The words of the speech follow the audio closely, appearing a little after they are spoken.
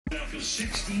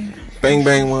Bang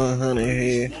Bang 100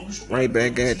 here, right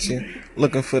back at you.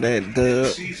 Looking for that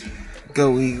dub.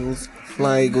 Go Eagles,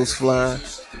 fly Eagles fly.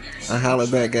 I holler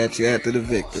back at you after the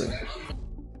victory.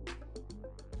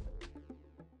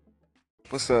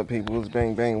 What's up, people? It's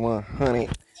Bang Bang 100.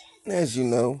 As you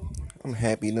know, I'm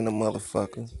happy than a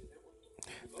motherfucker.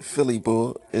 The Philly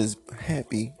boy is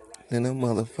happy than a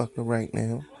motherfucker right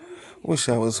now. Wish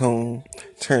I was home,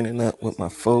 turning up with my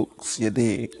folks. You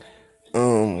dig?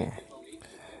 Um,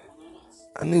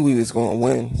 I knew we was gonna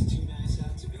win.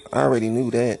 I already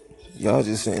knew that. Y'all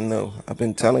just didn't know. I've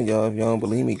been telling y'all, if y'all don't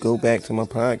believe me, go back to my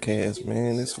podcast,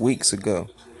 man. It's weeks ago.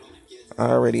 I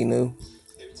already knew.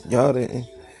 Y'all didn't.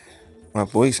 My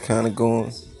voice kind of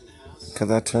going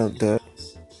because I turned up.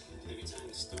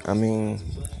 I mean,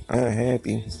 I'm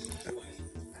happy.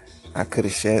 I could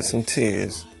have shed some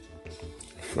tears.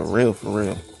 For real, for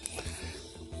real.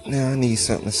 Now I need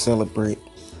something to celebrate.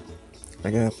 I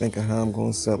gotta think of how I'm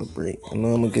gonna celebrate. I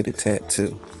know I'm gonna get a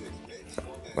tattoo,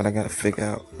 but I gotta figure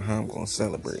out how I'm gonna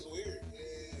celebrate.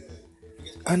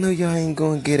 I know y'all ain't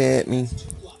gonna get at me.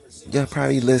 Y'all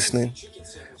probably listening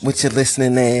with your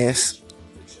listening ass.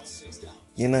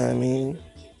 You know what I mean?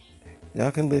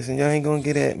 Y'all can listen. Y'all ain't gonna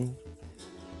get at me.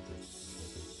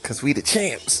 Cause we the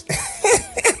champs.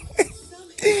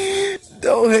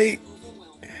 Don't hate.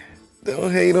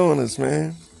 Don't hate on us,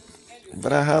 man.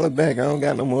 But I holler back. I don't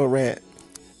got no more rap.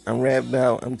 I'm rapped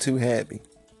out. I'm too happy.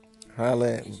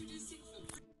 Holla at me.